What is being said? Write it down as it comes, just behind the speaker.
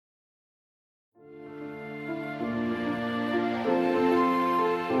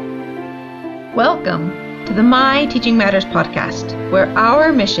Welcome to the My Teaching Matters podcast, where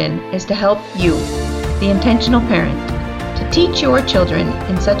our mission is to help you, the intentional parent, to teach your children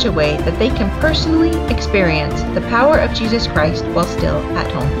in such a way that they can personally experience the power of Jesus Christ while still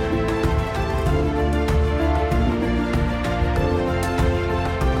at home.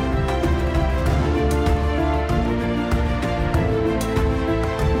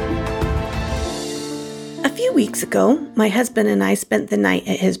 A few weeks ago, my husband and I spent the night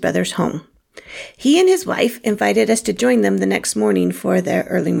at his brother's home. He and his wife invited us to join them the next morning for their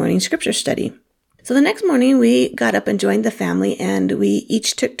early morning scripture study. So the next morning we got up and joined the family, and we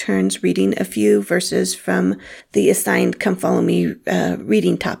each took turns reading a few verses from the assigned Come Follow Me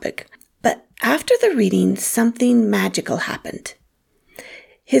reading topic. But after the reading, something magical happened.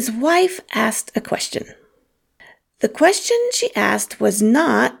 His wife asked a question. The question she asked was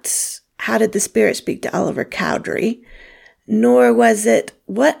not, how did the Spirit speak to Oliver Cowdery? Nor was it,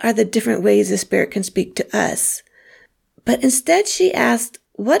 what are the different ways the Spirit can speak to us? But instead she asked,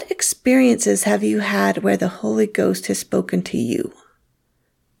 what experiences have you had where the Holy Ghost has spoken to you?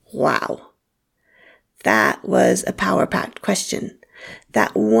 Wow. That was a power-packed question.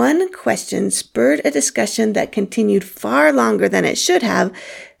 That one question spurred a discussion that continued far longer than it should have,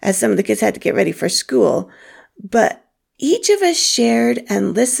 as some of the kids had to get ready for school. But each of us shared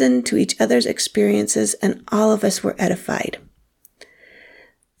and listened to each other's experiences, and all of us were edified.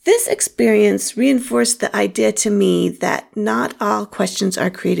 This experience reinforced the idea to me that not all questions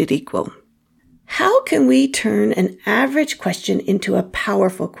are created equal. How can we turn an average question into a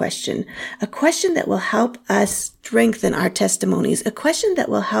powerful question? A question that will help us strengthen our testimonies, a question that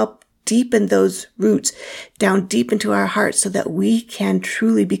will help deepen those roots down deep into our hearts so that we can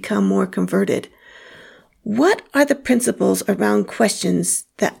truly become more converted. What are the principles around questions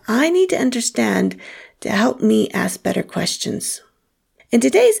that I need to understand to help me ask better questions? In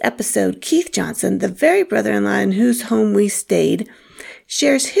today's episode, Keith Johnson, the very brother-in-law in whose home we stayed,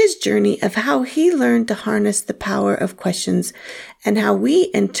 shares his journey of how he learned to harness the power of questions and how we,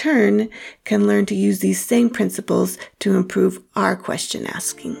 in turn, can learn to use these same principles to improve our question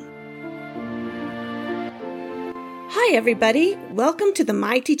asking. Hi, everybody. Welcome to the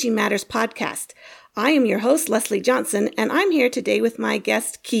My Teaching Matters podcast. I am your host, Leslie Johnson, and I'm here today with my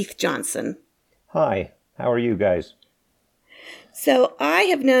guest, Keith Johnson. Hi, how are you guys? So I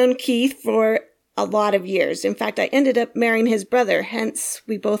have known Keith for a lot of years. In fact, I ended up marrying his brother, hence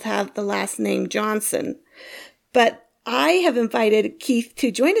we both have the last name Johnson. But I have invited Keith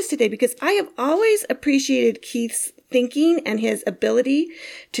to join us today because I have always appreciated Keith's thinking and his ability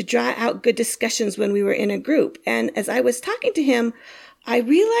to draw out good discussions when we were in a group. And as I was talking to him, I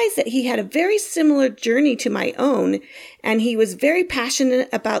realized that he had a very similar journey to my own, and he was very passionate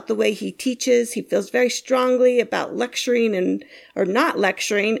about the way he teaches. He feels very strongly about lecturing or not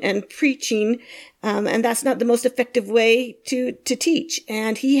lecturing and preaching, and that's not the most effective way to teach.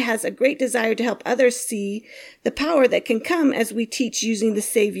 And he has a great desire to help others see the power that can come as we teach using the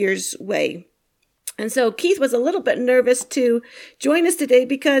Savior's way. And so Keith was a little bit nervous to join us today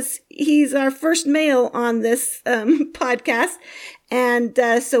because he's our first male on this podcast. And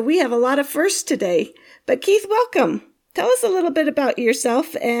so we have a lot of firsts today. But Keith, welcome. Tell us a little bit about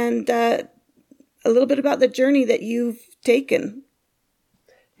yourself and a little bit about the journey that you've taken.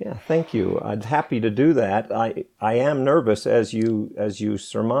 Yeah, thank you. I'm happy to do that. I am nervous, as you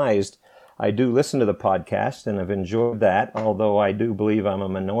surmised. I do listen to the podcast and have enjoyed that, although I do believe I'm a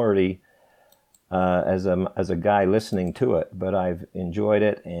minority as a guy listening to it. But I've enjoyed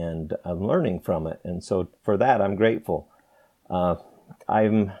it and I'm learning from it. And so for that, I'm grateful.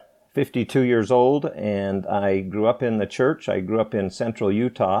 I'm 52 years old, and I grew up in the church. I grew up in central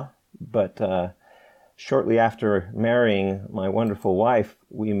Utah, but shortly after marrying my wonderful wife,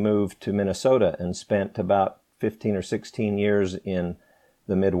 we moved to Minnesota and spent about 15 or 16 years in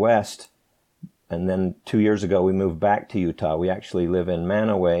the Midwest. And then 2 years ago, we moved back to Utah. We actually live in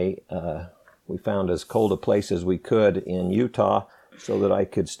Manaway. We found as cold a place as we could in Utah so that I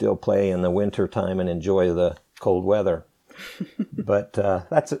could still play in the winter time and enjoy the cold weather. But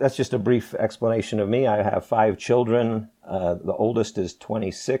that's just a brief explanation of me. I have 5 children. The oldest is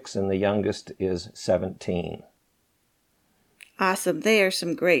 26 and the youngest is 17. Awesome. They are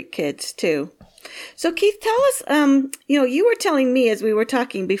some great kids too. So Keith, tell us, you were telling me as we were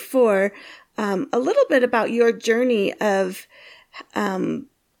talking before, a little bit about your journey of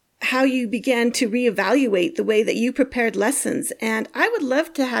how you began to reevaluate the way that you prepared lessons. And I would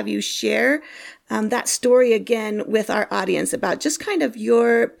love to have you share that story again with our audience about just kind of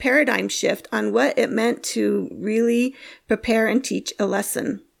your paradigm shift on what it meant to really prepare and teach a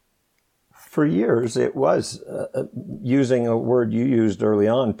lesson. For years, it was using a word you used early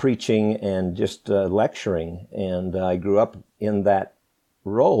on, preaching and just lecturing. And I grew up in that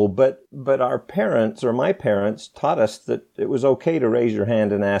role. But our parents, or my parents, taught us that it was okay to raise your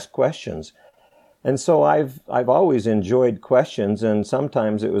hand and ask questions. And so I've always enjoyed questions, and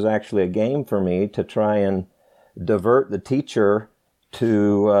sometimes it was actually a game for me to try and divert the teacher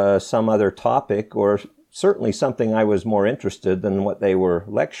to some other topic, or certainly something I was more interested than what they were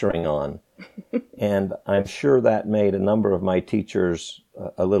lecturing on. And I'm sure that made a number of my teachers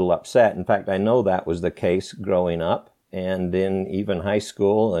a little upset. In fact, I know that was the case growing up, and in even high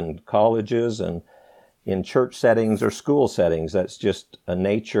school and colleges and in church settings or school settings. That's just a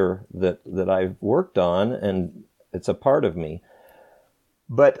nature that I've worked on, and it's a part of me.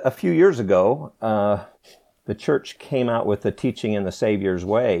 But a few years ago, the church came out with the Teaching in the Savior's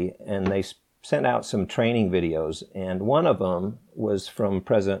Way, and they sent out some training videos, and one of them was from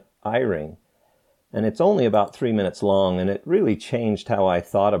President Eyring, and it's only about 3 minutes long, and it really changed how I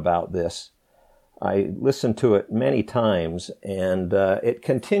thought about this. I listened to it many times, and it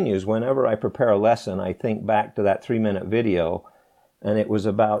continues. Whenever I prepare a lesson, I think back to that 3-minute video, and it was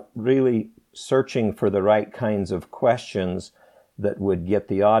about really searching for the right kinds of questions that would get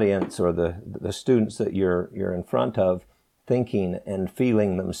the audience or the students that you're in front of thinking and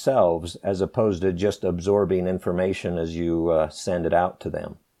feeling themselves, as opposed to just absorbing information as you send it out to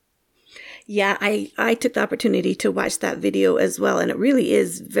them. Yeah, I took the opportunity to watch that video as well, and it really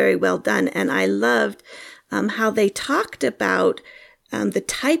is very well done. And I loved how they talked about the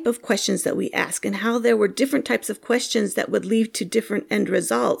type of questions that we ask, and how there were different types of questions that would lead to different end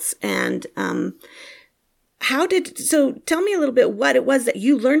results. And so tell me a little bit what it was that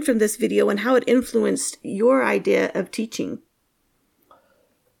you learned from this video and how it influenced your idea of teaching.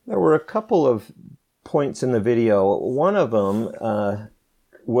 There were a couple of points in the video. One of them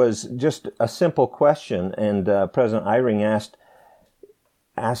was just a simple question, and President Eyring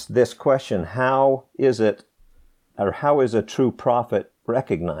asked this question: how is a true prophet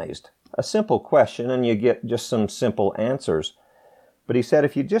recognized? A simple question, and you get just some simple answers. But he said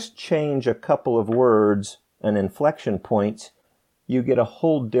if you just change a couple of words and inflection points, you get a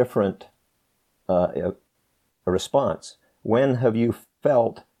whole different a response. When have you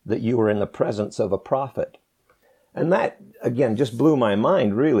felt that you were in the presence of a prophet? And that, again, just blew my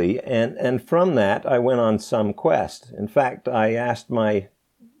mind, really. And from that, I went on some quest. In fact, I asked my,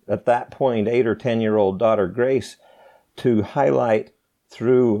 at that point, 8 or 10-year-old daughter, Grace, to highlight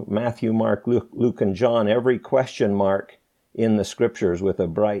through Matthew, Mark, Luke, and John every question mark in the scriptures with a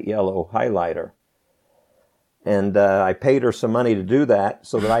bright yellow highlighter. And I paid her some money to do that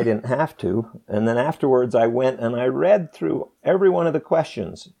so that I didn't have to. And then afterwards, I went and I read through every one of the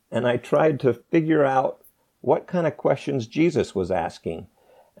questions, and I tried to figure out what kind of questions Jesus was asking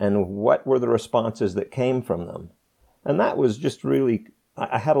and what were the responses that came from them. And that was just really,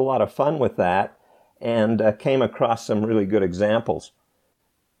 I had a lot of fun with that, and came across some really good examples.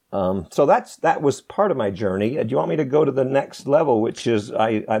 So that was part of my journey. Do you want me to go to the next level, which is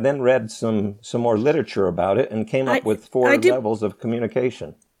I then read some more literature about it and came up with 4 levels of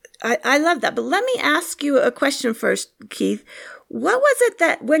communication. I love that. But let me ask you a question first, Keith. What was it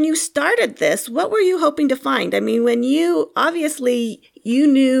that when you started this, what were you hoping to find? I mean, when you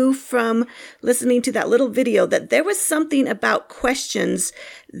knew from listening to that little video that there was something about questions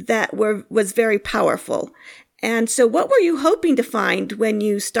that was very powerful. And so what were you hoping to find when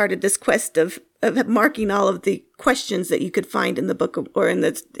you started this quest of marking all of the questions that you could find in the book or in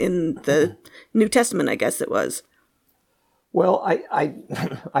the New Testament, I guess it was? Well,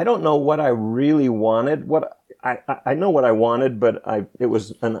 I don't know what I really wanted. I know what I wanted, but it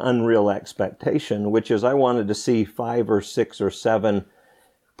was an unreal expectation, which is I wanted to see 5 or 6 or 7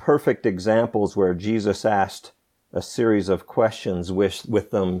 perfect examples where Jesus asked a series of questions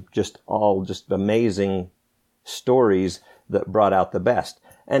with them just amazing stories that brought out the best.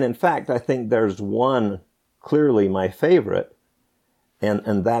 And in fact, I think there's one clearly my favorite,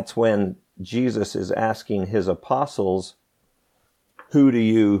 and that's when Jesus is asking his apostles, who do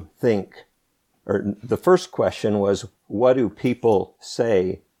you think? Or the first question was, what do people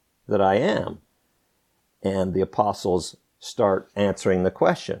say that I am? And the apostles start answering the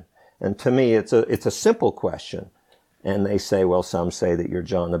question. And to me, it's a simple question. And they say, well, some say that you're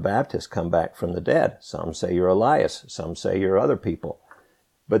John the Baptist come back from the dead. Some say you're Elias. Some say you're other people.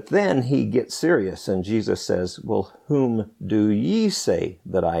 But then he gets serious, and Jesus says, well, whom do ye say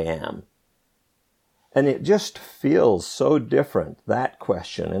that I am? And it just feels so different, that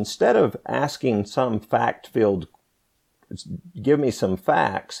question. Instead of asking some fact-filled, give me some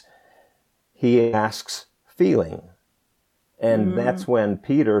facts, he asks feeling. And that's when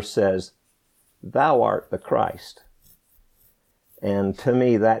Peter says, "Thou art the Christ." And to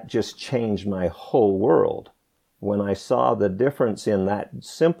me, that just changed my whole world when I saw the difference in that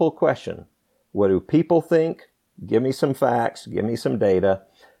simple question, what do people think? Give me some facts, give me some data,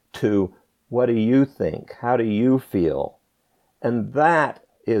 to what do you think? How do you feel? And that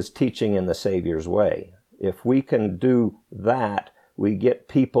is teaching in the Savior's way. If we can do that, we get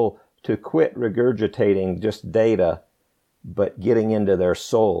people to quit regurgitating just data, but getting into their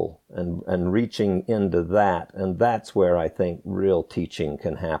soul and reaching into that. And that's where I think real teaching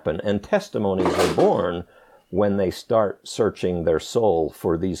can happen. And testimonies are born when they start searching their soul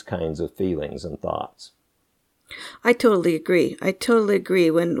for these kinds of feelings and thoughts. I totally agree.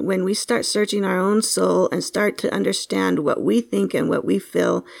 When we start searching our own soul and start to understand what we think and what we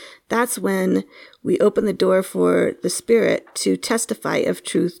feel, that's when we open the door for the Spirit to testify of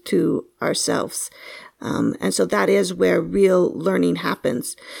truth to ourselves. And so that is where real learning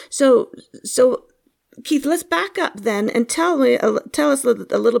happens. So Keith, let's back up then and tell us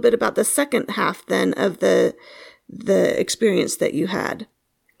a little bit about the second half then of the experience that you had.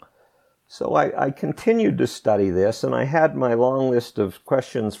 So I continued to study this, and I had my long list of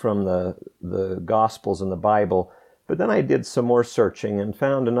questions from the Gospels and the Bible, but then I did some more searching and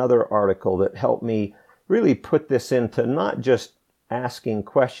found another article that helped me really put this into not just asking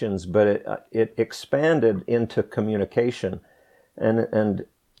questions, but it expanded into communication. And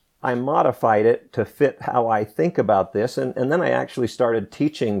I modified it to fit how I think about this, and then I actually started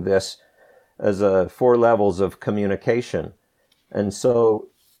teaching this as 4 levels of communication. And so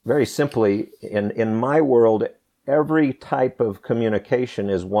very simply, in my world, every type of communication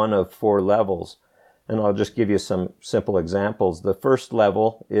is one of 4 levels. And I'll just give you some simple examples. The first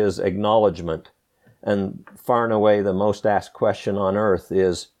level is acknowledgement. And far and away, the most asked question on earth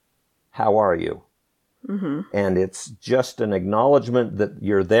is, how are you? Mm-hmm. And it's just an acknowledgement that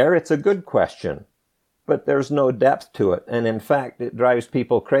you're there. It's a good question, but there's no depth to it. And in fact, it drives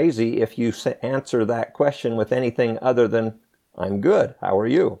people crazy if you answer that question with anything other than, I'm good. How are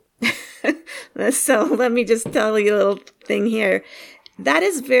you? So let me just tell you a little thing here. That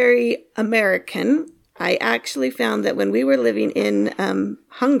is very American. I actually found that when we were living in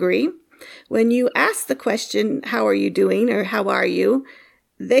Hungary, when you asked the question, how are you doing, or how are you,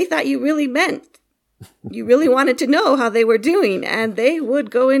 they thought you really meant, you really wanted to know how they were doing. And they would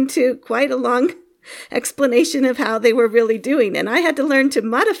go into quite a long explanation of how they were really doing. And I had to learn to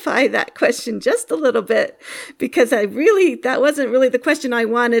modify that question just a little bit, because that wasn't really the question I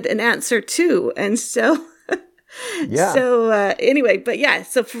wanted an answer to. And so, yeah. Anyway, but yeah,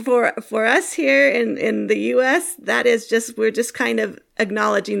 so for us here in the U.S., that is just, we're just kind of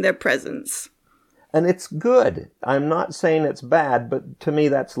acknowledging their presence. And it's good. I'm not saying it's bad, but to me,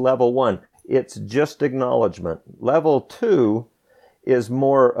 that's level 1. It's just acknowledgement. Level 2 is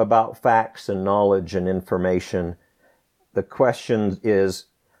more about facts and knowledge and information. The question is,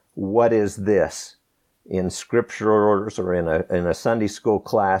 what is this? In scriptures or in a Sunday school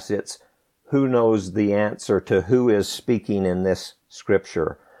class, it's who knows the answer to who is speaking in this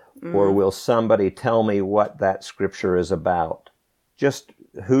scripture? Or will somebody tell me what that scripture is about? Just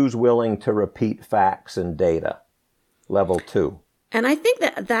who's willing to repeat facts and data. Level 2. And I think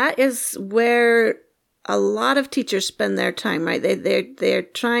that is where a lot of teachers spend their time, right? They're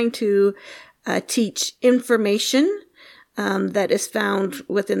trying to teach information that is found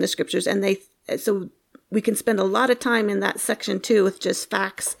within the scriptures, and so we can spend a lot of time in that section too with just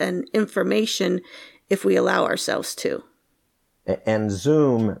facts and information if we allow ourselves to. And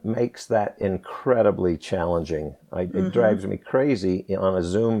Zoom makes that incredibly challenging. It drives me crazy on a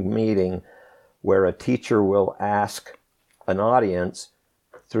Zoom meeting where a teacher will ask an audience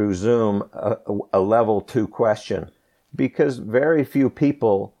through Zoom a level 2 question, because very few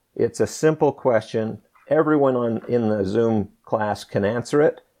people, it's a simple question. Everyone in the Zoom class can answer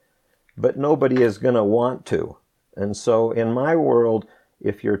it, but nobody is going to want to. And so in my world,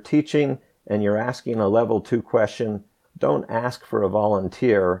 if you're teaching and you're asking a level 2 question, don't ask for a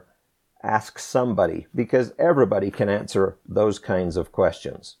volunteer, ask somebody, because everybody can answer those kinds of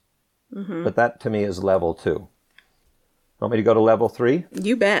questions. Mm-hmm. But that to me is level 2. Want me to go to level 3?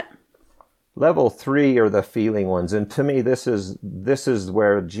 You bet. Level 3 are the feeling ones. And to me, this is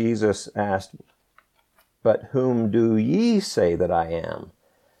where Jesus asked, but whom do ye say that I am?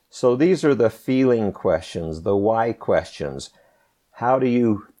 So these are the feeling questions, the why questions. How do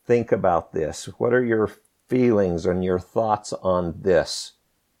you think about this? What are your feelings and your thoughts on this?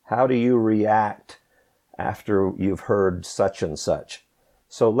 How do you react after you've heard such and such?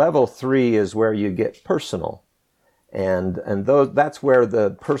 So level 3 is where you get personal. And that's where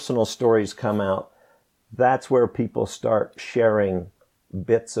the personal stories come out. That's where people start sharing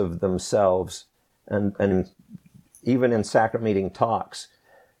bits of themselves And even in sacrament meeting talks,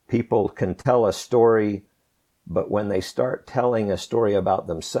 people can tell a story, but when they start telling a story about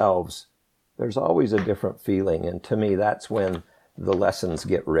themselves, there's always a different feeling. And to me, that's when the lessons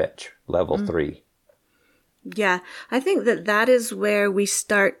get rich, level 3. Yeah, I think that is where we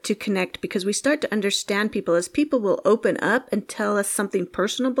start to connect, because we start to understand people as people will open up and tell us something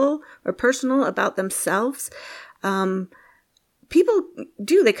personal about themselves. People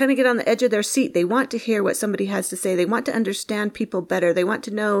do, they kind of get on the edge of their seat. They want to hear what somebody has to say. They want to understand people better. They want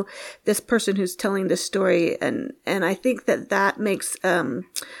to know this person who's telling the story. And I think that makes, a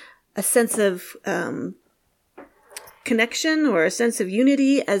sense of, connection or a sense of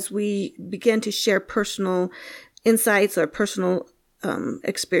unity as we begin to share personal insights or personal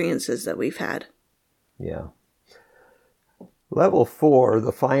experiences that we've had. Yeah. Level 4,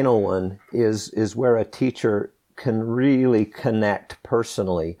 the final one, is where a teacher can really connect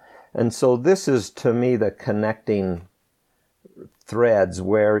personally. And so this is, to me, the connecting threads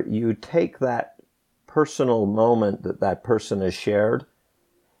where you take that personal moment that person has shared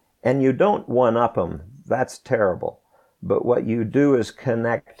and you don't one-up them. That's terrible. But what you do is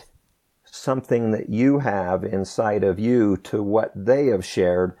connect something that you have inside of you to what they have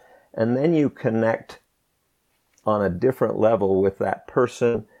shared, and then you connect on a different level with that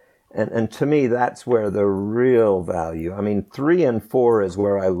person. And to me, that's where the real value, 3 and 4 is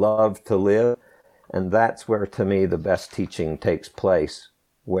where I love to live, and that's where, to me, the best teaching takes place,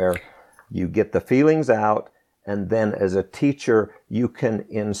 where you get the feelings out, and then as a teacher, you can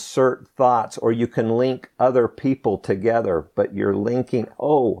insert thoughts or you can link other people together, but you're linking,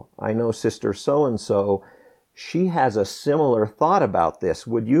 oh, I know Sister so-and-so, she has a similar thought about this.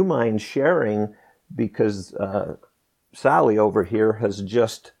 Would you mind sharing? Because Sally over here has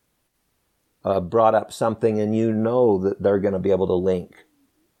just brought up something, and you know that they're going to be able to link.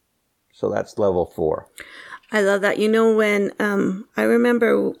 So that's level 4. I love that. When I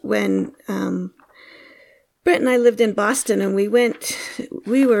remember when Brett and I lived in Boston, and we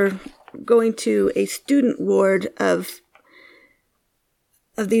were going to a student ward of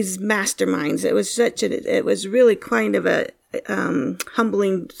these masterminds. It was really kind of a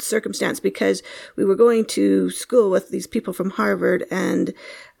humbling circumstance, because we were going to school with these people from Harvard and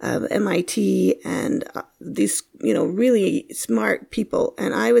MIT and these, really smart people.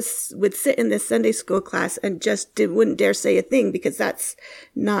 And I would sit in this Sunday school class and just wouldn't dare say a thing, because that's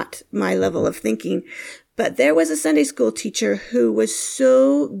not my level of thinking. But there was a Sunday school teacher who was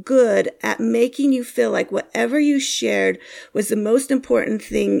so good at making you feel like whatever you shared was the most important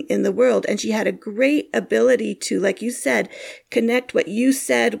thing in the world. And she had a great ability to, like you said, connect what you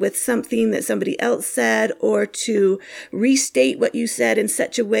said with something that somebody else said, or to restate what you said in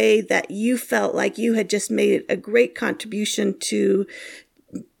such a way that you felt like you had just made a great contribution to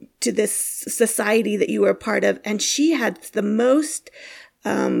this society that you were a part of. And she had the most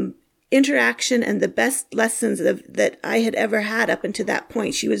interaction and the best lessons that I had ever had up until that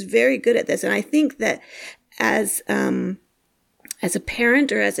point. She was very good at this. And I think that as a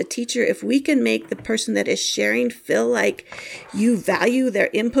parent or as a teacher, if we can make the person that is sharing feel like you value their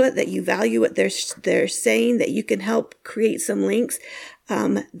input, that you value what they're saying, that you can help create some links,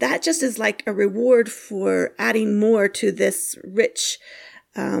 that just is like a reward for adding more to this rich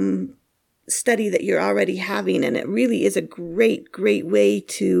study that you're already having. And it really is a great, great way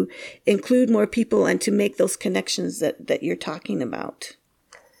to include more people and to make those connections that you're talking about.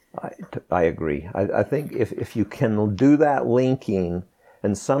 I agree. I think if you can do that linking,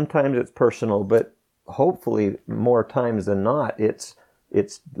 and sometimes it's personal, but hopefully more times than not, it's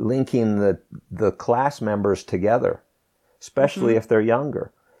linking the class members together, especially if they're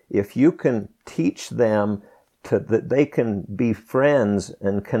younger. If you can teach them that they can be friends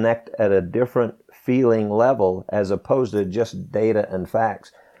and connect at a different feeling level as opposed to just data and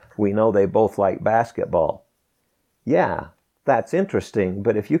facts. We know they both like basketball. Yeah, that's interesting.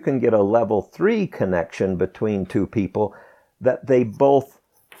 But if you can get a level 3 connection between two people, that they both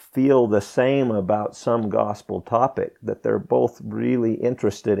feel the same about some gospel topic, that they're both really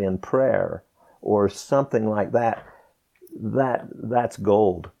interested in prayer or something like that, that's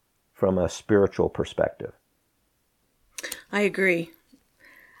gold from a spiritual perspective. I agree.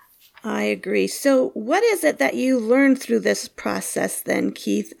 So what is it that you learned through this process then,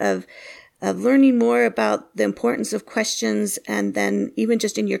 Keith, of learning more about the importance of questions, and then even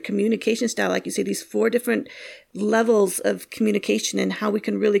just in your communication style, like you say, these 4 different levels of communication and how we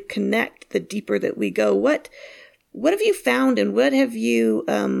can really connect the deeper that we go? What have you found, and what have you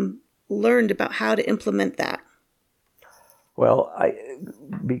learned about how to implement that? Well,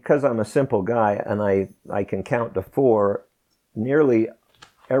 because I'm a simple guy and I can count to 4, nearly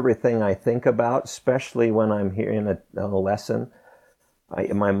everything I think about, especially when I'm hearing a lesson,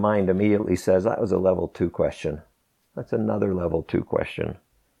 my mind immediately says, that was a level 2 question. That's another level 2 question.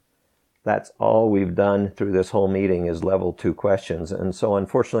 That's all we've done through this whole meeting is level 2 questions. And so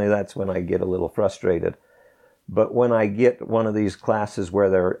unfortunately, that's when I get a little frustrated. But when I get one of these classes where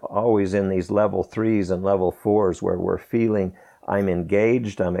they're always in these level 3s and level 4s where we're feeling I'm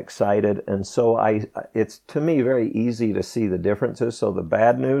engaged, I'm excited, and so it's to me very easy to see the differences. So the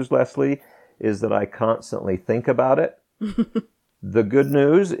bad news, Leslie, is that I constantly think about it. The good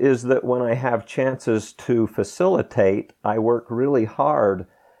news is that when I have chances to facilitate, I work really hard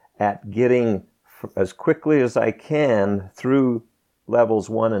at getting as quickly as I can through levels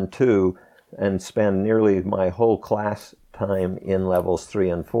 1 and 2 and spend nearly my whole class time in levels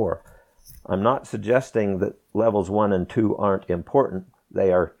 3 and 4. I'm not suggesting that levels 1 and 2 aren't important.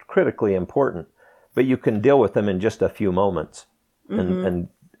 They are critically important, but you can deal with them in just a few moments. Mm-hmm.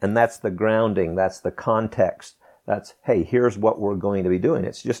 And that's the grounding, that's the context. That's, hey, here's what we're going to be doing.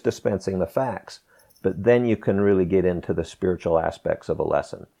 It's just dispensing the facts. But then you can really get into the spiritual aspects of a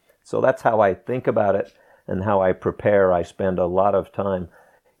lesson. So that's how I think about it and how I prepare. I spend a lot of time.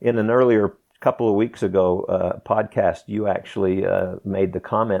 In an earlier couple of weeks ago podcast, you actually made the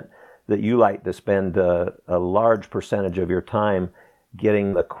comment that you like to spend a large percentage of your time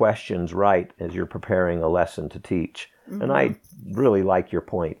getting the questions right as you're preparing a lesson to teach. Mm-hmm. And I really like your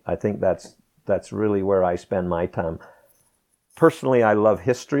point. I think that's really where I spend my time. Personally, I love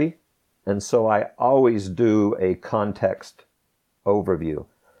history, and so I always do a context overview.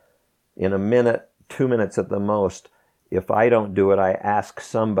 In a minute, 2 minutes at the most, if I don't do it, I ask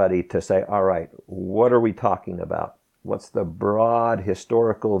somebody to say, all right, what are we talking about? What's the broad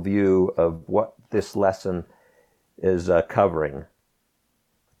historical view of what this lesson is covering?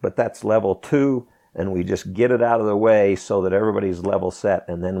 But that's level 2, and we just get it out of the way so that everybody's level set,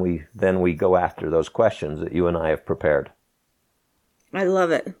 and then we go after those questions that you and I have prepared. I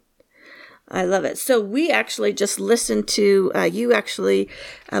love it. I love it. So we actually just listened to, you actually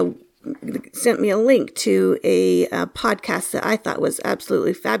sent me a link to a podcast that I thought was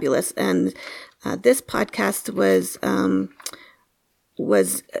absolutely fabulous. And this podcast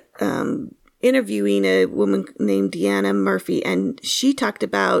was interviewing a woman named Deanna Murphy, and she talked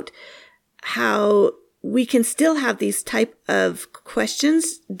about how we can still have these type of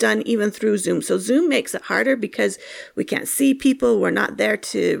questions done even through Zoom. So Zoom makes it harder because we can't see people. We're not there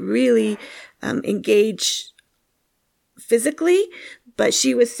to really engage physically. But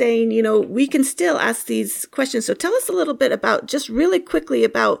she was saying, we can still ask these questions. So tell us a little bit about, just really quickly,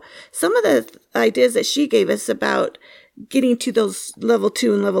 about some of the ideas that she gave us about getting to those level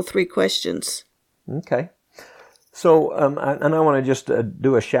 2 and level 3 questions. Okay. So, and I want to just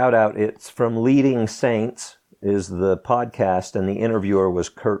do a shout out. It's from Leading Saints is the podcast, and the interviewer was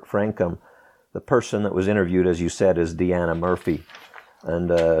Kurt Francom. The person that was interviewed, as you said, is Deanna Murphy.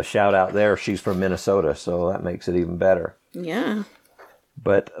 And shout out there, she's from Minnesota, so that makes it even better. Yeah.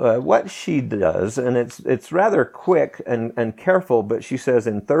 But what she does, and it's rather quick and careful, but she says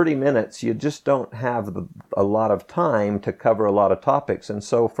in 30 minutes, you just don't have a lot of time to cover a lot of topics. And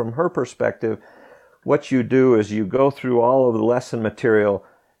so from her perspective, what you do is you go through all of the lesson material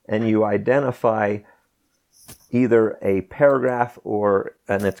and you identify either a paragraph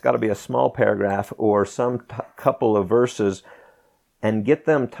and it's got to be a small paragraph, or some couple of verses, and get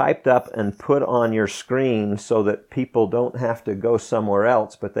them typed up and put on your screen so that people don't have to go somewhere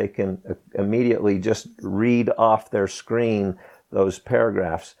else, but they can immediately just read off their screen those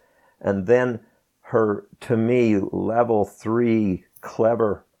paragraphs. And then her, to me, level 3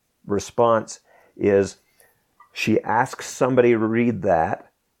 clever response is she asks somebody to read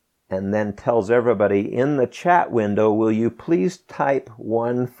that and then tells everybody in the chat window, will you please type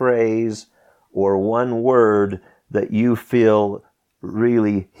one phrase or one word that you feel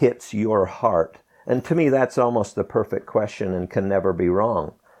really hits your heart? And to me, that's almost the perfect question and can never be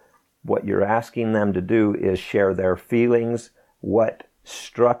wrong. What you're asking them to do is share their feelings, what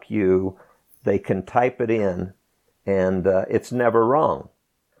struck you. They can type it in, and it's never wrong.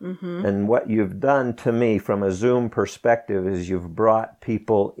 Mm-hmm. And what you've done to me from a Zoom perspective is you've brought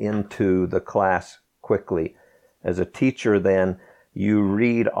people into the class quickly. As a teacher, then, you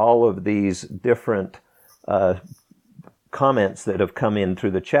read all of these different comments that have come in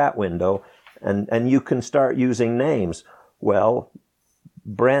through the chat window, and you can start using names. Well,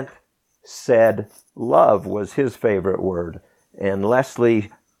 Brent said love was his favorite word, and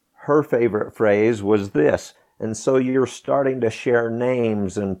Leslie, her favorite phrase was this. And so you're starting to share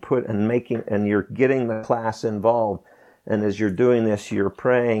names and you're getting the class involved. And as you're doing this, you're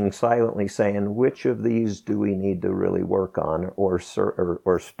praying silently, saying, which of these do we need to really work on or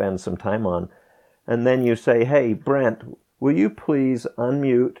spend some time on? And then you say, hey, Brent, will you please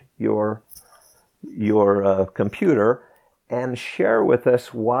unmute your computer and share with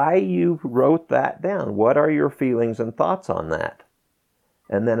us why you wrote that down? What are your feelings and thoughts on that?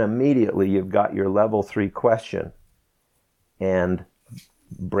 And then immediately you've got your level 3 question. And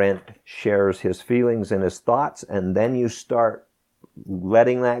Brent shares his feelings and his thoughts, and then you start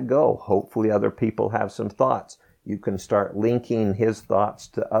letting that go. Hopefully other people have some thoughts. You can start linking his thoughts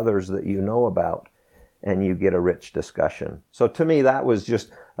to others that you know about, and you get a rich discussion. So to me, that was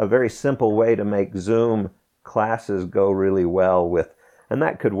just a very simple way to make Zoom classes go really well with, and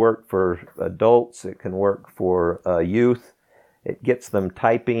that could work for adults, it can work for youth. It gets them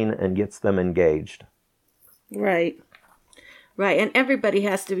typing and gets them engaged. Right. Right, and everybody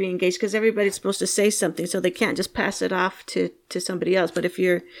has to be engaged because everybody's supposed to say something, so they can't just pass it off to somebody else. But if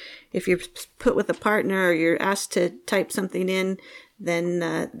you're put with a partner or you're asked to type something in,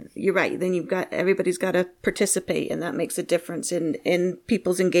 then you're right. Then everybody's got to participate, and that makes a difference in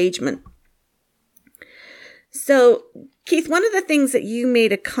people's engagement. So, Keith, one of the things that you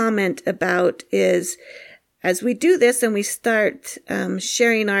made a comment about is, as we do this and we start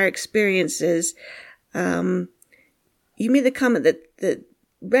sharing our experiences, you made the comment that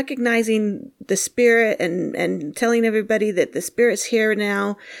recognizing the Spirit and telling everybody that the Spirit's here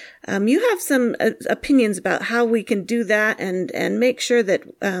now, you have some opinions about how we can do that and make sure that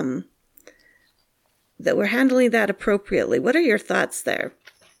that we're handling that appropriately. What are your thoughts there?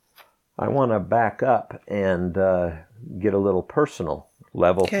 I want to back up and get a little personal.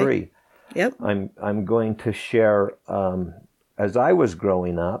 Level 3. Yep. I'm going to share, as I was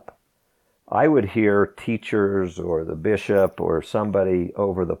growing up, I would hear teachers or the bishop or somebody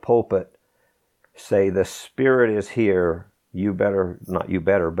over the pulpit say, the Spirit is here.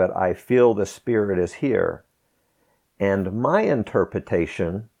 But I feel the Spirit is here. And my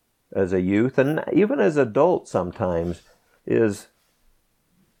interpretation as a youth, and even as adult sometimes, is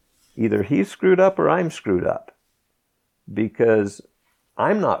either he's screwed up or I'm screwed up, because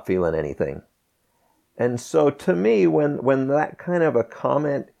I'm not feeling anything. And so to me, when that kind of a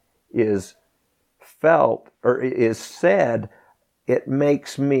comment is felt or is said, it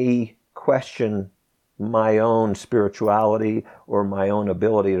makes me question my own spirituality or my own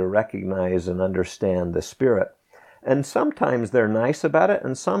ability to recognize and understand the Spirit. And sometimes they're nice about it,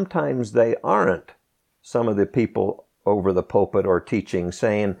 and sometimes they aren't. Some of the people over the pulpit or teaching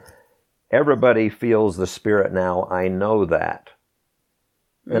saying, everybody feels the Spirit now, I know that.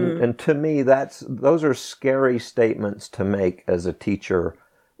 And to me, those are scary statements to make as a teacher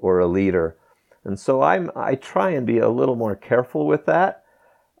or a leader. And so I try and be a little more careful with that.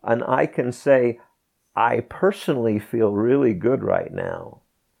 And I can say, I personally feel really good right now.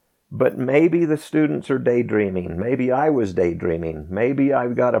 But maybe the students are daydreaming. Maybe I was daydreaming. Maybe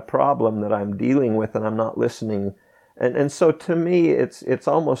I've got a problem that I'm dealing with and I'm not listening. And so to me, it's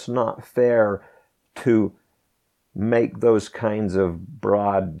almost not fair to make those kinds of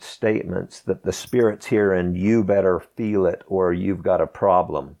broad statements that the Spirit's here and you better feel it or you've got a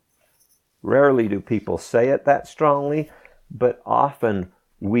problem. Rarely do people say it that strongly, but often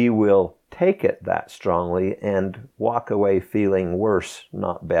we will take it that strongly and walk away feeling worse,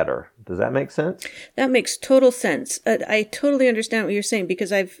 not better. Does that make sense? That makes total sense. I totally understand what you're saying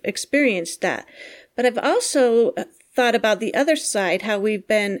because I've experienced that. But I've also thought about the other side, how we've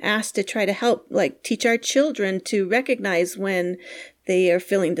been asked to try to help, like teach our children to recognize when they are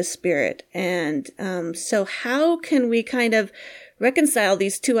feeling the Spirit. And so how can we kind of reconcile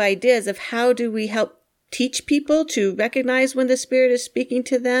these two ideas of how do we help teach people to recognize when the Spirit is speaking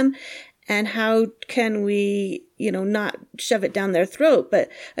to them, and how can we, not shove it down their throat? But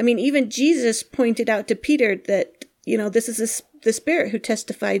I mean, even Jesus pointed out to Peter that, this is the Spirit who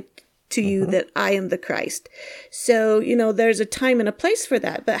testified to you that I am the Christ. So, there's a time and a place for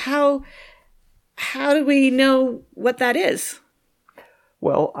that. But how do we know what that is?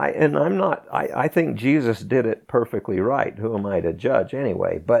 Well, I think Jesus did it perfectly right. Who am I to judge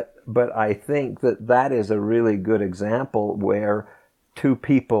anyway? But I think that is a really good example where two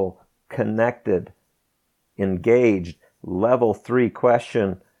people connected, engaged, level 3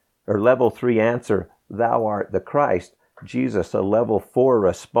 question or level 3 answer, thou art the Christ. Jesus, a level 4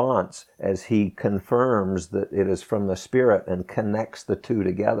 response as he confirms that it is from the Spirit and connects the two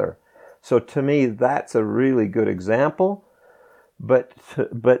together. So to me, that's a really good example. But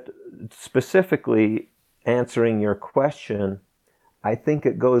specifically answering your question, I think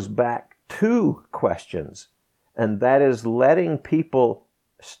it goes back 2 questions, and that is letting people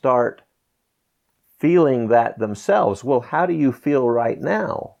start feeling that themselves. Well, how do you feel right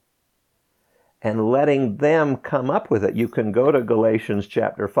now? And letting them come up with it. You can go to Galatians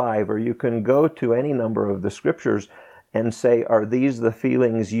chapter 5, or you can go to any number of the scriptures and say, are these the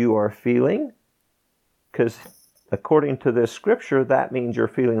feelings you are feeling? Because according to this scripture, that means you're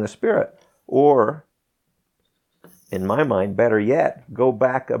feeling the Spirit. Or, in my mind, better yet, go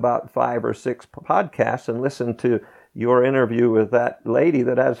back about 5 or 6 podcasts and listen to your interview with that lady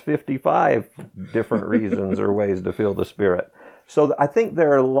that has 55 different reasons or ways to feel the Spirit. So I think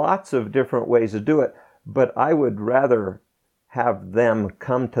there are lots of different ways to do it, but I would rather have them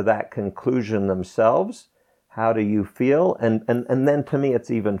come to that conclusion themselves. How do you feel? And then to me,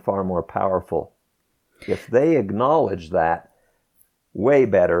 it's even far more powerful. If they acknowledge that, way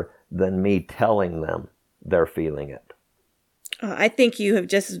better than me telling them they're feeling it. I think you have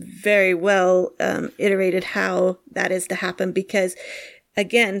just very well iterated how that is to happen, because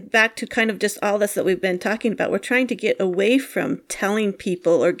again, back to kind of just all this that we've been talking about, we're trying to get away from telling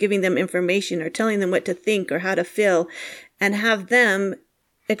people or giving them information or telling them what to think or how to feel, and have them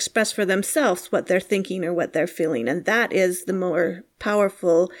express for themselves what they're thinking or what they're feeling. And that is the more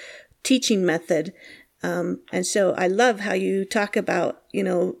powerful teaching method. And so I love how you talk about,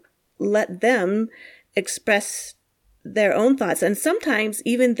 let them express their own thoughts. And sometimes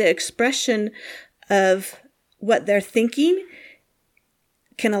even the expression of what they're thinking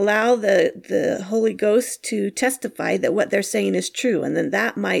can allow the Holy Ghost to testify that what they're saying is true. And then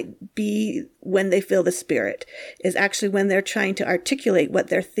that might be when they feel the Spirit, is actually when they're trying to articulate what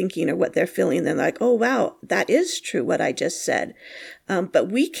they're thinking or what they're feeling. They're like, oh, wow, that is true, what I just said. But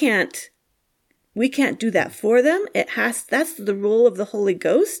we can't do that for them. That's the role of the Holy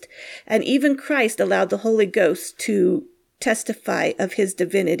Ghost. And even Christ allowed the Holy Ghost to testify of his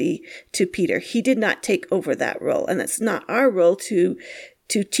divinity to Peter. He did not take over that role. And that's not our role to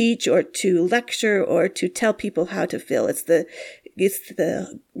teach or to lecture or to tell people how to feel. It's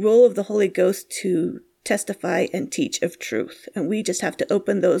the role of the Holy Ghost to testify and teach of truth. And we just have to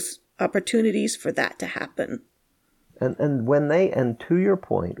open those opportunities for that to happen. And to your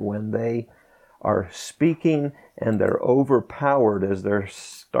point, when they are speaking and they're overpowered as they're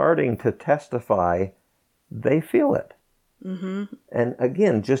starting to testify, they feel it. Mm-hmm. And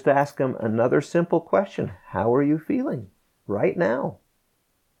again, just ask them another simple question. How are you feeling right now?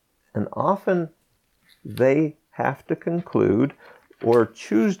 And often they have to conclude or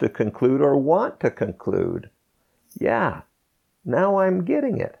choose to conclude or want to conclude, yeah, now I'm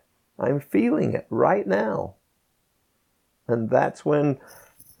getting it. I'm feeling it right now. And that's when,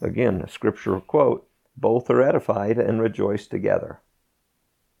 again, a scriptural quote, both are edified and rejoice together.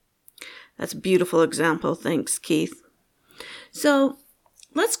 That's a beautiful example. Thanks, Keith. So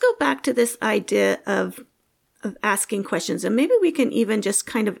let's go back to this idea of asking questions. And maybe we can even just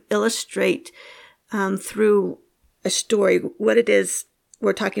kind of illustrate through a story what it is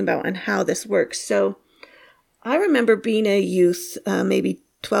we're talking about and how this works. So I remember being a youth, maybe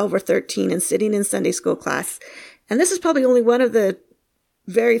 12 or 13, and sitting in Sunday school class. And this is probably only one of the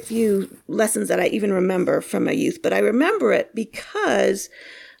very few lessons that I even remember from my youth. But I remember it because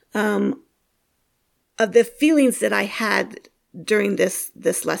of the feelings that I had during this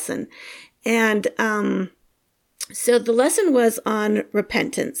lesson. And so the lesson was on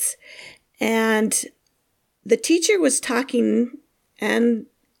repentance. And the teacher was talking and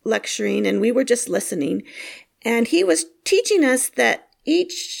lecturing, and we were just listening. And he was teaching us that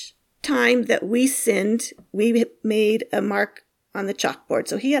each time that we sinned, we made a mark on the chalkboard.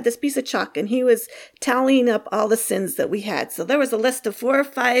 So he had this piece of chalk, and he was tallying up all the sins that we had. So there was a list of 4 or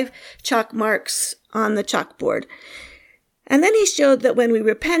 5 chalk marks on the chalkboard. And then he showed that when we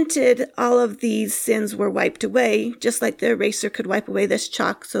repented, all of these sins were wiped away, just like the eraser could wipe away this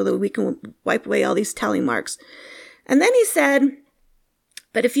chalk so that we can wipe away all these tally marks. And then he said,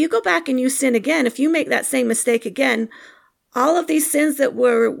 but if you go back and you sin again, if you make that same mistake again, all of these sins that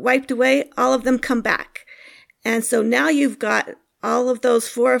were wiped away, all of them come back. And so now you've got all of those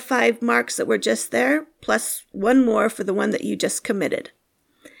 4 or 5 marks that were just there, plus one more for the one that you just committed.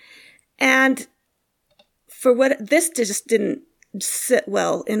 And for what this just didn't sit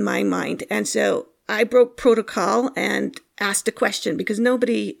well in my mind. And so I broke protocol and asked a question, because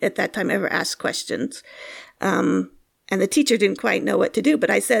nobody at that time ever asked questions. And the teacher didn't quite know what to do. But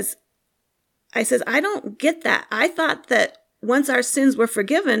I says, I don't get that. I thought that once our sins were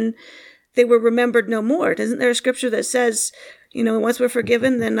forgiven, they were remembered no more. Isn't there a scripture that says, once we're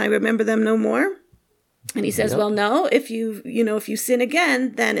forgiven, then I remember them no more? And he says, well, no, if you sin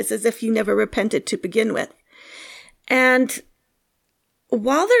again, then it's as if you never repented to begin with. And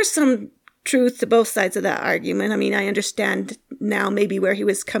while there's some truth to both sides of that argument, I mean, I understand now maybe where he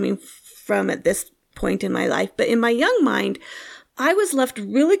was coming from at this point in my life. But in my young mind, I was left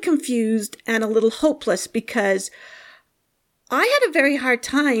really confused and a little hopeless because I had a very hard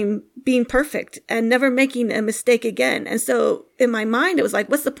time being perfect and never making a mistake again. And so in my mind, it was like,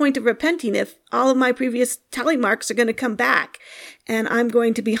 what's the point of repenting if all of my previous tally marks are going to come back and I'm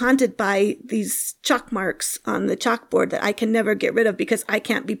going to be haunted by these chalk marks on the chalkboard that I can never get rid of because I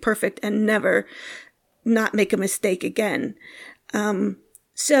can't be perfect and never not make a mistake again.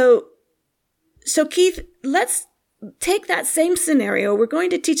 So Keith, let's take that same scenario. We're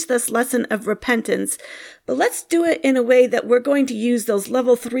going to teach this lesson of repentance, but let's do it in a way that we're going to use those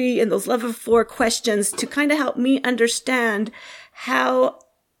level 3 and those level 4 questions to kind of help me understand how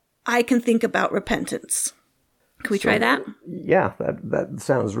I can think about repentance. Can we try that? Yeah, that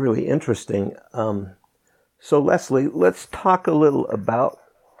sounds really interesting. So Leslie, let's talk a little about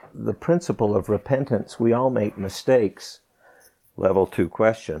the principle of repentance. We all make mistakes. Level 2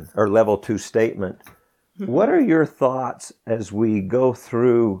 question, or level 2 statement. What are your thoughts as we go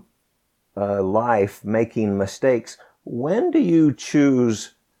through life making mistakes? When do you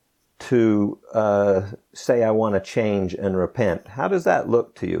choose to say, I want to change and repent? How does that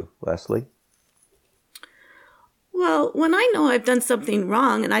look to you, Leslie? Well, when I know I've done something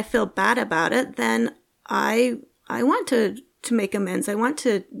wrong and I feel bad about it, then I want to make amends. I want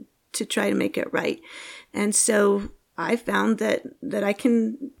to try to make it right. And so I found that I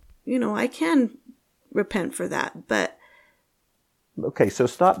can, I can repent for that. But okay, so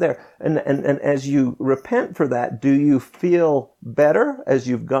stop there. And as you repent for that, do you feel better as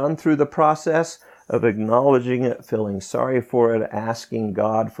you've gone through the process of acknowledging it, feeling sorry for it, asking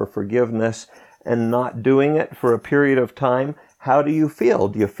God for forgiveness, and not doing it for a period of time? How do you feel?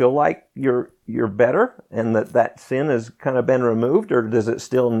 Do you feel like you're better and that sin has kind of been removed, or does it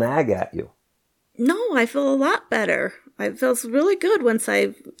still nag at you? No, I feel a lot better. I feel really good once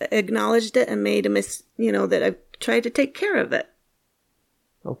I've acknowledged it and made that I've tried to take care of it.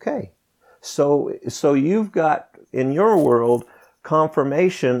 Okay. So you've got, in your world,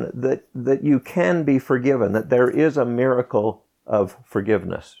 confirmation that you can be forgiven, that there is a miracle of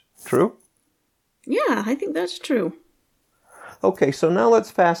forgiveness. True? Yeah, I think that's true. Okay, so now let's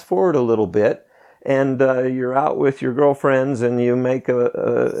fast forward a little bit, and you're out with your girlfriends, and you make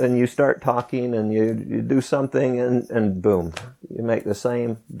and you start talking, and you do something, and boom, you make the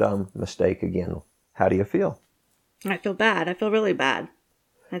same dumb mistake again. How do you feel? I feel bad. I feel really bad.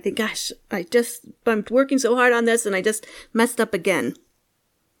 I think, gosh, I'm working so hard on this, and I just messed up again.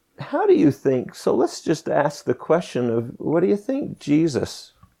 How do you think? So let's just ask the question of, what do you think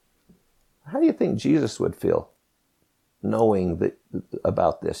how do you think Jesus would feel knowing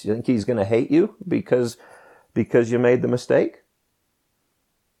about this? You think he's going to hate you because you made the mistake?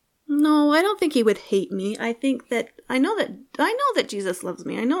 No, I don't think he would hate me. I think that I know that Jesus loves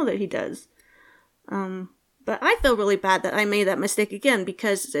me. I know that he does. But I feel really bad that I made that mistake again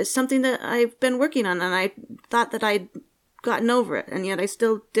because it's something that I've been working on, and I thought that I'd gotten over it, and yet I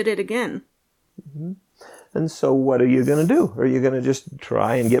still did it again. Mm-hmm. And so what are you going to do? Are you going to just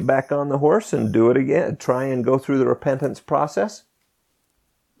try and get back on the horse and do it again? Try and go through the repentance process?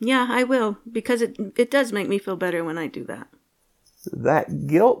 Yeah, I will, because it does make me feel better when I do that. That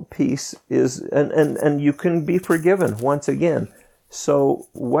guilt piece is, and you can be forgiven once again. So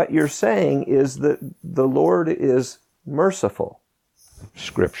what you're saying is that the Lord is merciful.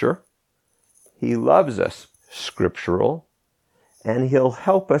 Scripture. He loves us. Scriptural. And he'll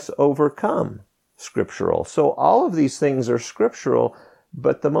help us overcome. Scriptural. So all of these things are scriptural,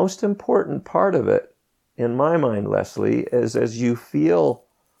 but the most important part of it, in my mind, Leslie, is as you feel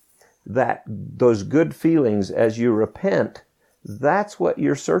those good feelings as you repent, that's what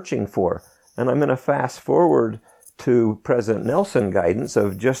you're searching for. And I'm going to fast forward to President Nelson guidance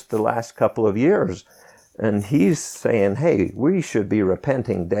of just the last couple of years. And he's saying, hey, we should be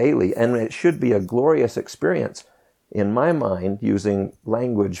repenting daily, and it should be a glorious experience. In my mind, using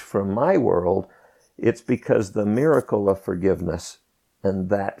language from my world, it's because the miracle of forgiveness and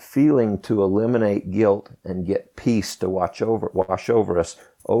that feeling to eliminate guilt and get peace to wash over us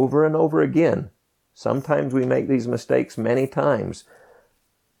over and over again. Sometimes we make these mistakes many times,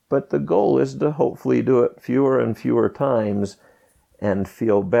 but the goal is to hopefully do it fewer and fewer times and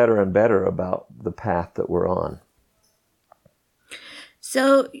feel better and better about the path that we're on.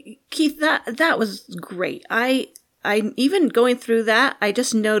 So, Keith, that was great. I even going through that, I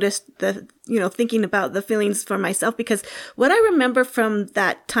just noticed thinking about the feelings for myself, because what I remember from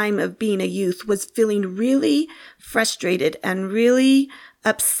that time of being a youth was feeling really frustrated and really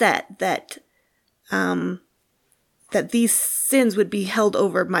upset that these sins would be held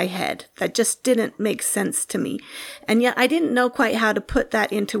over my head. That just didn't make sense to me. And yet I didn't know quite how to put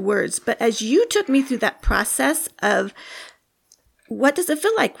that into words. But as you took me through that process of what does it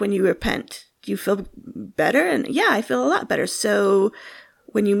feel like when you repent? Do you feel better? And yeah, I feel a lot better. So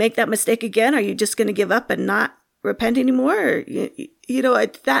when you make that mistake again, are you just going to give up and not repent anymore? Or,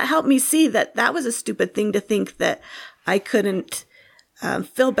 that helped me see that was a stupid thing to think, that I couldn't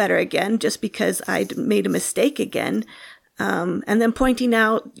feel better again just because I'd made a mistake again. And then pointing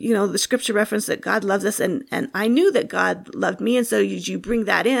out, the scripture reference that God loves us, and I knew that God loved me. And so you bring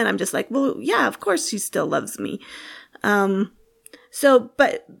that in, I'm just like, well, yeah, of course he still loves me.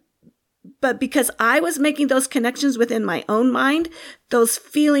 But because I was making those connections within my own mind, those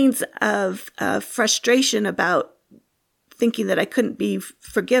feelings of frustration about thinking that I couldn't be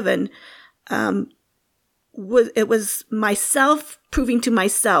forgiven, it was myself proving to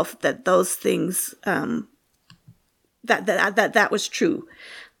myself that those things, that was true.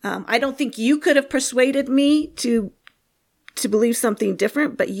 I don't think you could have persuaded me to believe something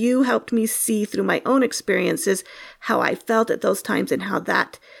different, but you helped me see through my own experiences how I felt at those times and how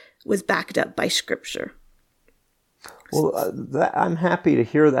that was backed up by Scripture. Well, I'm happy to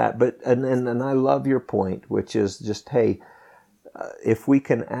hear that, but and I love your point, which is just, hey, if we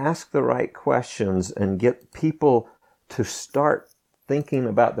can ask the right questions and get people to start thinking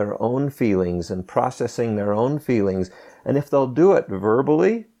about their own feelings and processing their own feelings, and if they'll do it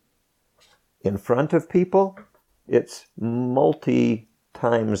verbally in front of people, it's multi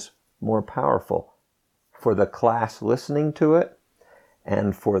times more powerful for the class listening to it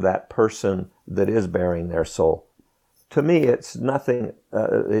and for that person that is bearing their soul. To me, it's nothing,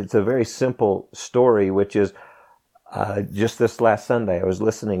 it's a very simple story, which is just this last Sunday, I was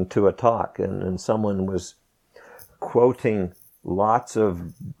listening to a talk and someone was quoting lots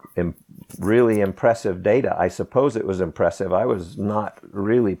of really impressive data. I suppose it was impressive. I was not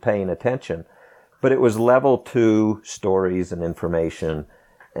really paying attention, but it was level 2 stories and information.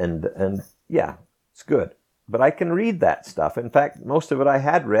 And yeah, it's good. But I can read that stuff. In fact, most of it I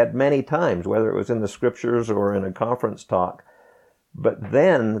had read many times, whether it was in the scriptures or in a conference talk. But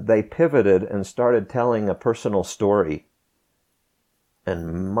then they pivoted and started telling a personal story.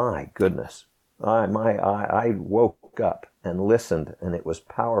 And my goodness, I woke up and listened, and it was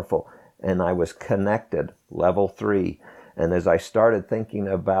powerful. And I was connected, level 3. And as I started thinking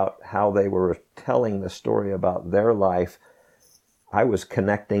about how they were telling the story about their life, I was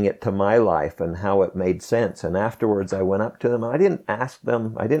connecting it to my life and how it made sense. And afterwards I went up to them. I didn't ask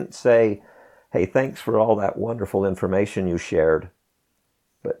them, I didn't say, hey, thanks for all that wonderful information you shared,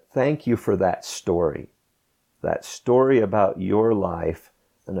 but thank you for that story about your life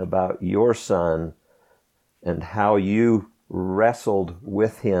and about your son and how you wrestled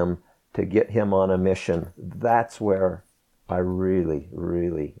with him to get him on a mission. That's where I really,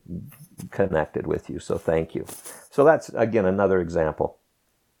 really connected with you. So thank you. So that's, again, another example.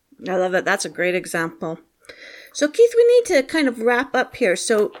 I love it. That's a great example. So Keith, we need to kind of wrap up here.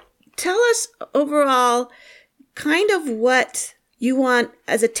 So tell us overall kind of what you want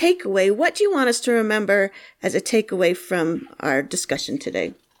as a takeaway. What do you want us to remember as a takeaway from our discussion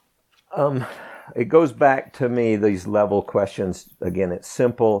today? It goes back to me, these level questions. Again, it's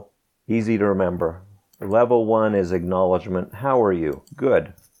simple, easy to remember. Level 1 is acknowledgement. How are you?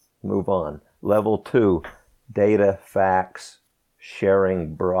 Good. Move on. Level 2, data, facts,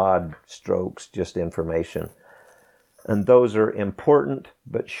 sharing broad strokes, just information. And those are important,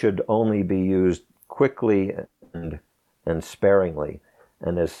 but should only be used quickly and sparingly.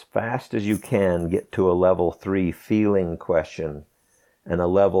 And as fast as you can, get to a level 3 feeling question and a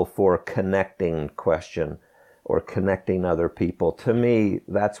level 4 connecting question or connecting other people. To me,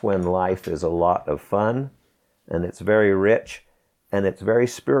 that's when life is a lot of fun, and it's very rich, and it's very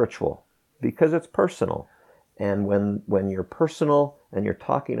spiritual because it's personal. And when you're personal and you're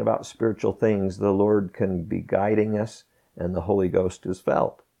talking about spiritual things, the Lord can be guiding us and the Holy Ghost is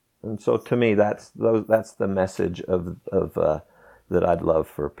felt. And so to me, that's the message of that I'd love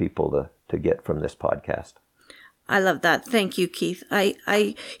for people to get from this podcast. I love that. Thank you, Keith.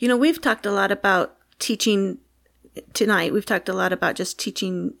 We've talked a lot about teaching tonight. We've talked a lot about just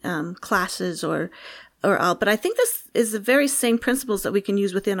teaching classes or all, but I think this is the very same principles that we can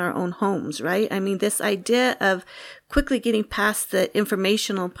use within our own homes, right? I mean, this idea of quickly getting past the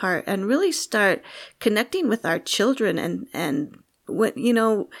informational part and really start connecting with our children and what,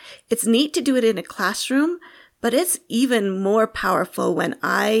 it's neat to do it in a classroom, but it's even more powerful when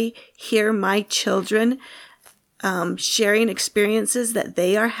I hear my children sharing experiences that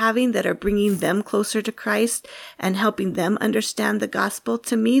they are having that are bringing them closer to Christ and helping them understand the gospel.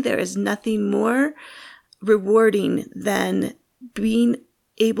 To me, there is nothing more rewarding than being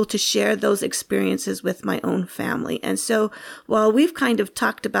able to share those experiences with my own family. And so while we've kind of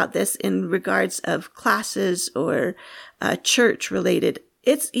talked about this in regards of classes or church related,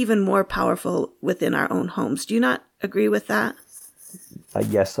 it's even more powerful within our own homes. Do you not agree with that?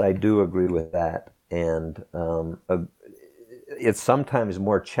 Yes, I do agree with that. And it's sometimes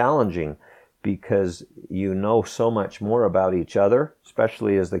more challenging because you know so much more about each other,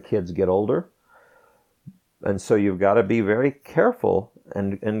 especially as the kids get older. And so you've got to be very careful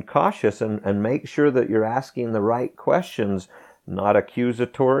and cautious and make sure that you're asking the right questions, not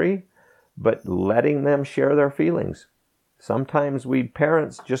accusatory, but letting them share their feelings. Sometimes we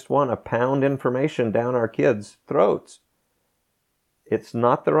parents just want to pound information down our kids' throats. It's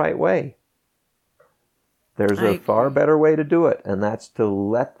not the right way. There's a far better way to do it, and that's to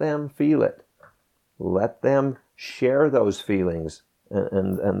let them feel it. Let them share those feelings.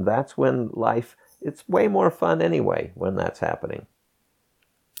 And that's when life, it's way more fun anyway when that's happening.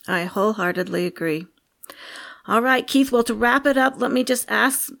 I wholeheartedly agree. All right, Keith, well, to wrap it up, let me just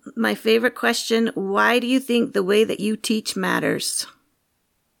ask my favorite question. Why do you think the way that you teach matters?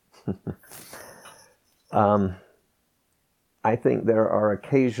 I think there are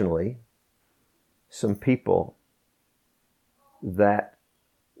occasionally some people that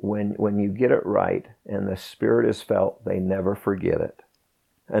when you get it right and the Spirit is felt, they never forget it.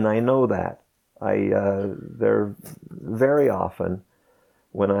 And I know that. There very often,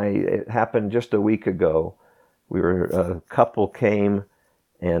 it happened just a week ago, a couple came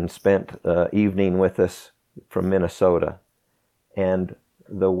and spent evening with us from Minnesota. And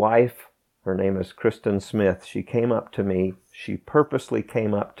the wife, her name is Kristen Smith, she came up to me, she purposely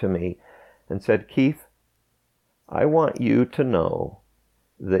came up to me and said, "Keith, I want you to know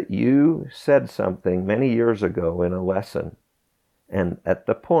that you said something many years ago in a lesson, and at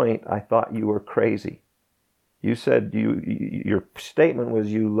the point I thought you were crazy. You said your statement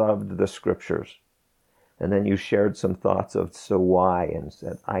was you loved the scriptures, and then you shared some thoughts of so why, and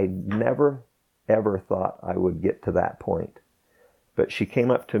said, I never ever thought I would get to that point. But she came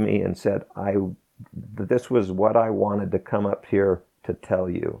up to me and said, this was what I wanted to come up here to tell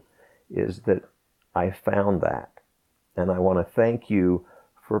you, is that I found that. And I want to thank you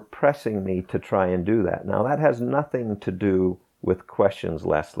for pressing me to try and do that." Now, that has nothing to do with questions,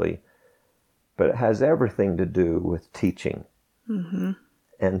 Leslie, but it has everything to do with teaching. Mm-hmm.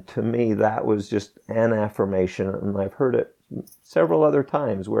 And to me, that was just an affirmation, and I've heard it several other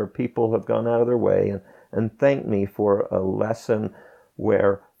times where people have gone out of their way and thanked me for a lesson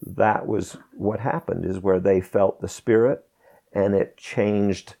where that was what happened, is where they felt the Spirit, and it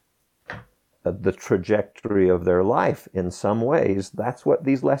changed the trajectory of their life in some ways. That's what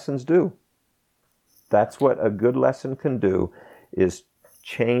these lessons do. That's what a good lesson can do, is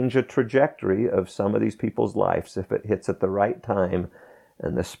change a trajectory of some of these people's lives if it hits at the right time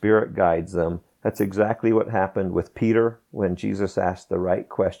and the Spirit guides them. That's exactly what happened with Peter when Jesus asked the right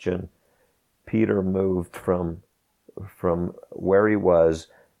question. Peter moved from where he was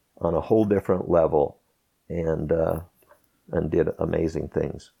on a whole different level and did amazing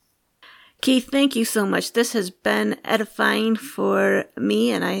things. Keith, thank you so much. This has been edifying for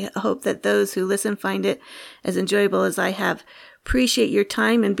me, and I hope that those who listen find it as enjoyable as I have. Appreciate your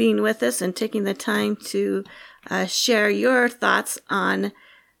time and being with us and taking the time to share your thoughts on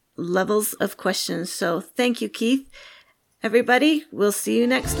levels of questions. So thank you, Keith. Everybody, we'll see you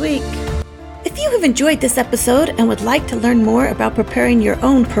next week. If you have enjoyed this episode and would like to learn more about preparing your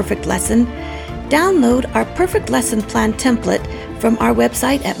own perfect lesson, download our Perfect Lesson Plan template from our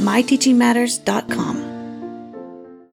website at myteachingmatters.com.